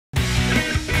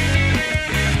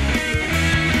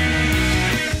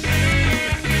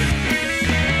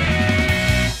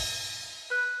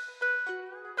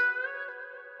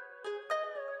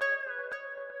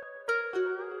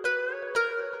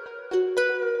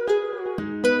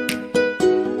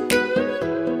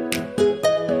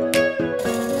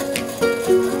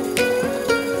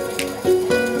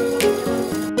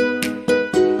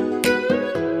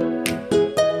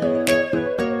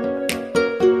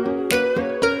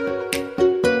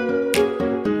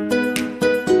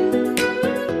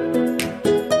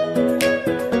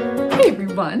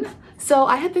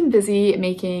I have been busy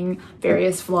making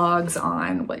various vlogs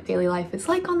on what daily life is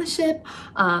like on the ship,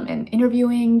 and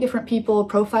interviewing different people,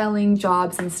 profiling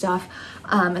jobs and stuff,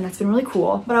 and that's been really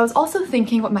cool. But I was also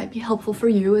thinking what might be helpful for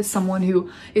you as someone who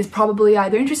is probably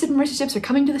either interested in relationships or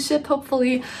coming to the ship,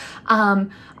 hopefully.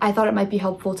 I thought it might be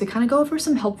helpful to kind of go over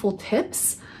some helpful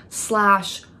tips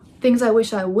slash things I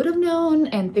wish I would have known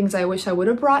and things I wish I would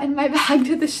have brought in my bag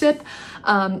to the ship.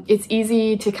 It's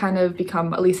easy to kind of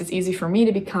become, at least it's easy for me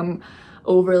to become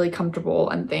overly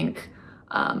comfortable and think,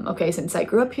 okay, since I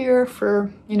grew up here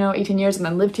for, 18 years and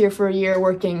then lived here for a year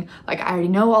working, like I already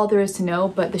know all there is to know,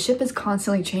 but the ship is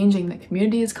constantly changing. The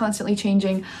community is constantly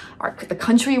changing. The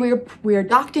country we're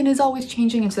docked in is always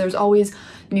changing. And so there's always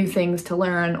new things to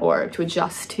learn or to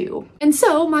adjust to. And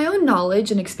so my own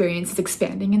knowledge and experience is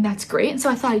expanding, and that's great. And so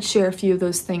I thought I'd share a few of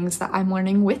those things that I'm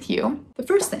learning with you. The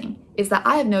first thing is that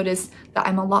I have noticed that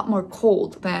I'm a lot more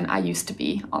cold than I used to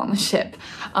be on the ship.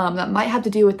 That might have to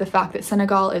do with the fact that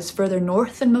Senegal is further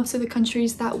north than most of the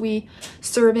countries that we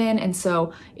serve in, and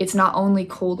so it's not only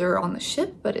colder on the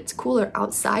ship, but it's cooler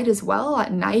outside as well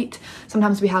at night.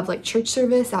 Sometimes we have like church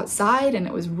service outside and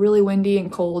it was really windy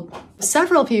and cold.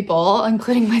 Several people,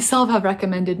 including myself, have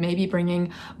recommended maybe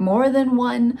bringing more than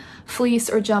one fleece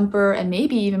or jumper and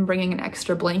maybe even bringing an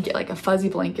extra blanket, like a fuzzy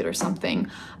blanket or something.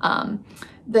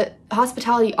 The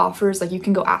hospitality offers, like you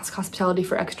can go ask hospitality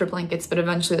for extra blankets, but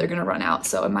eventually they're gonna run out.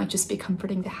 So it might just be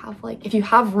comforting to have, like, if you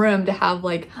have room, to have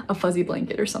like a fuzzy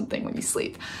blanket or something when you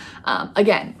sleep.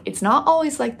 Again, it's not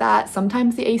always like that.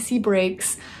 Sometimes the AC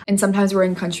breaks, and sometimes we're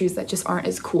in countries that just aren't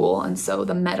as cool. And so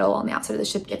the metal on the outside of the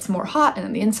ship gets more hot and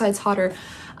then the inside's hotter.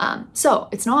 So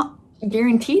it's not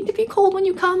guaranteed to be cold when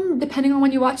you come, depending on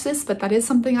when you watch this, but that is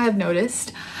something I've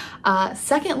noticed.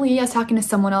 Secondly, I was talking to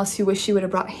someone else who wished she would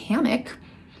have brought a hammock.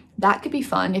 That could be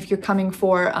fun if you're coming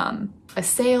for a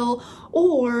sail,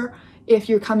 or if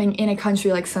you're coming in a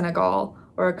country like Senegal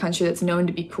or a country that's known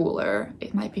to be cooler.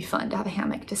 It might be fun to have a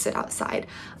hammock to sit outside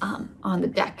on the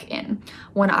deck in.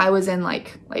 When I was in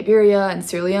like Liberia and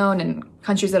Sierra Leone and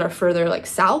countries that are further like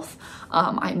south,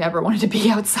 I never wanted to be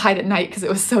outside at night because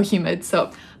it was so humid.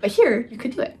 So, but here you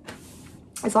could do it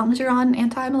as long as you're on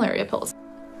anti-malaria pills.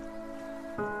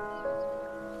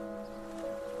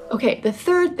 Okay, the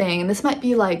third thing, and this might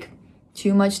be like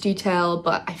too much detail,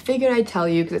 but I figured I'd tell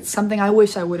you because it's something I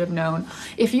wish I would have known.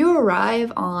 If you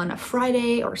arrive on a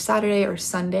Friday or Saturday or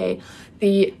Sunday,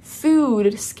 the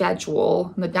food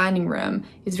schedule in the dining room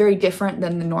is very different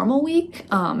than the normal week.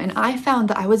 And I found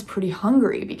that I was pretty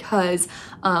hungry because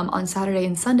on Saturday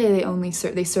and Sunday,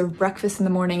 they serve breakfast in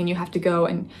the morning and you have to go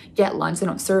and get lunch. They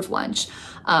don't serve lunch.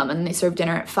 And they serve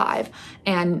dinner at 5.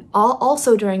 And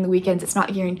also during the weekends, it's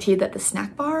not guaranteed that the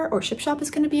snack bar or ship shop is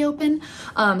going to be open.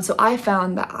 So I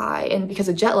found that and because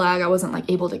of jet lag, I wasn't like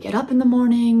able to get up in the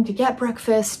morning to get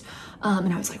breakfast.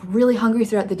 And I was like really hungry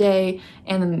throughout the day,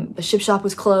 and then the ship shop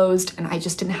was closed and I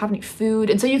just didn't have any food.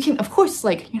 And so you can, of course,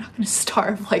 like, you're not going to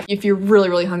starve. Like if you're really,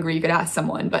 really hungry, you could ask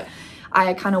someone, but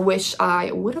I kind of wish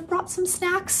I would have brought some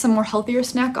snacks, some more healthier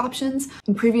snack options.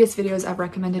 In previous videos, I've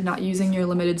recommended not using your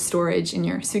limited storage in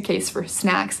your suitcase for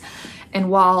snacks. And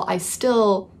while I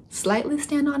still slightly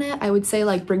stand on it, I would say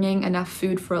like bringing enough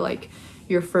food for like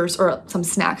your first, or some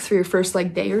snacks for your first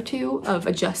like day or two of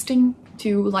adjusting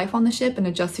to life on the ship and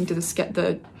adjusting to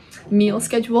the meal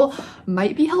schedule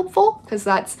might be helpful, because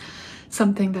that's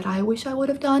something that I wish I would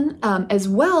have done, as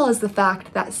well as the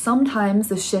fact that sometimes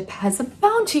the ship has a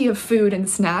bounty of food and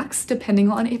snacks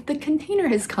depending on if the container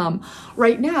has come.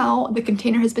 Right now, the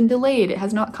container has been delayed. It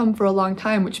has not come for a long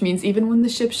time, which means even when the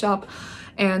ship shop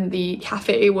and the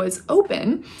cafe was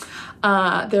open,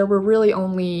 there were really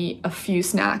only a few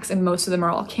snacks, and most of them are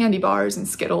all candy bars and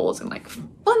Skittles and like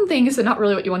fun things, so not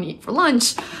really what you want to eat for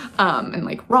lunch, and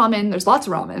like ramen. There's lots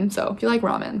of ramen, so if you like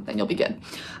ramen, then you'll be good.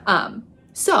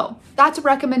 So that's a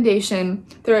recommendation.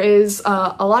 There is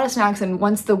a lot of snacks, and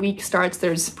once the week starts,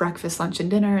 there's breakfast, lunch,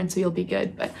 and dinner, and so you'll be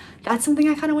good. But that's something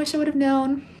I kind of wish I would have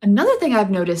known. Another thing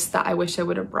I've noticed that I wish I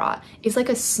would have brought is like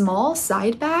a small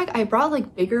side bag. I brought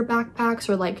like bigger backpacks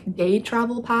or like day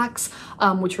travel packs,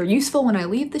 which are useful when I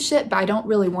leave the ship, but I don't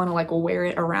really want to like wear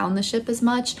it around the ship as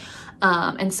much.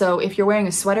 And so if you're wearing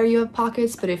a sweater, you have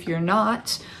pockets, but if you're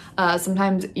not,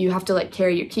 sometimes you have to like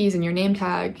carry your keys and your name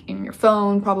tag and your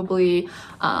phone probably,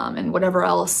 and whatever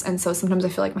else. And so sometimes I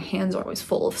feel like my hands are always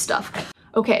full of stuff.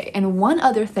 Okay, and one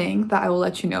other thing that I will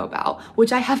let you know about,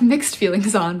 which I have mixed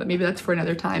feelings on, but maybe that's for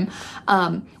another time.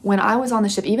 When I was on the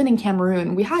ship, even in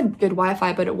Cameroon, we had good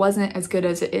Wi-Fi, but it wasn't as good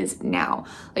as it is now.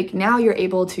 Like now you're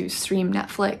able to stream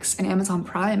Netflix and Amazon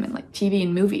Prime and like TV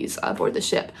and movies aboard the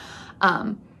ship.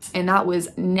 And that was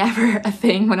never a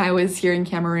thing when I was here in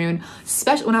Cameroon,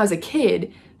 especially when I was a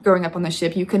kid. growing up on the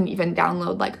ship, you couldn't even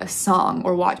download like a song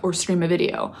or watch or stream a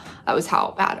video. That was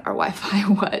how bad our Wi-Fi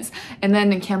was. And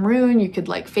then in Cameroon, you could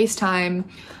like FaceTime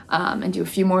and do a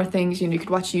few more things. You know, you could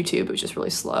watch YouTube. It was just really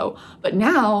slow. But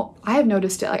now I have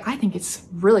noticed it, like, I think it's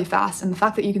really fast. And the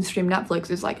fact that you can stream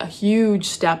Netflix is like a huge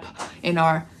step in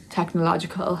our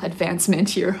technological advancement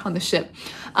here on the ship.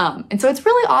 And so it's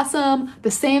really awesome. At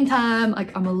the same time,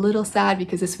 like, I'm a little sad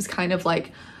because this was kind of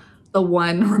like the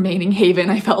one remaining haven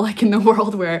I felt like in the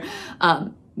world where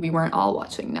we weren't all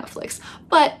watching Netflix.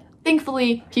 But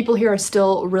thankfully, people here are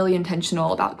still really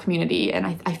intentional about community, and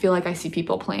I feel like I see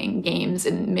people playing games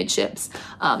in midships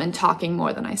and talking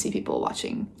more than I see people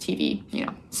watching TV, you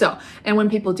know. So, and when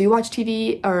people do watch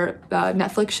TV or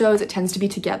Netflix shows, it tends to be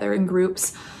together in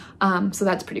groups. So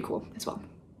that's pretty cool as well.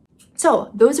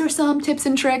 So those are some tips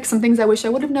and tricks, some things I wish I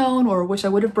would have known or wish I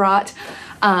would have brought.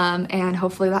 And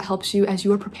hopefully that helps you as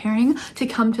you are preparing to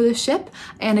come to the ship.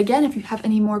 And again, if you have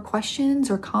any more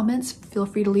questions or comments, feel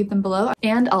free to leave them below,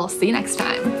 and I'll see you next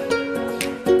time.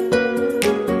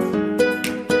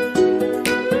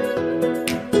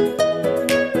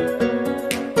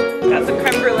 Got some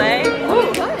creme brulee.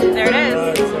 Oh, good. There it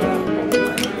is.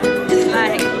 It's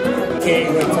like Okay,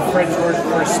 it's a French word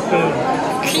for spoon.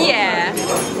 cuillère.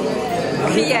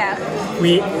 Cuillère.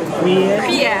 We Cuillère.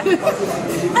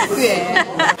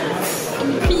 Yeah.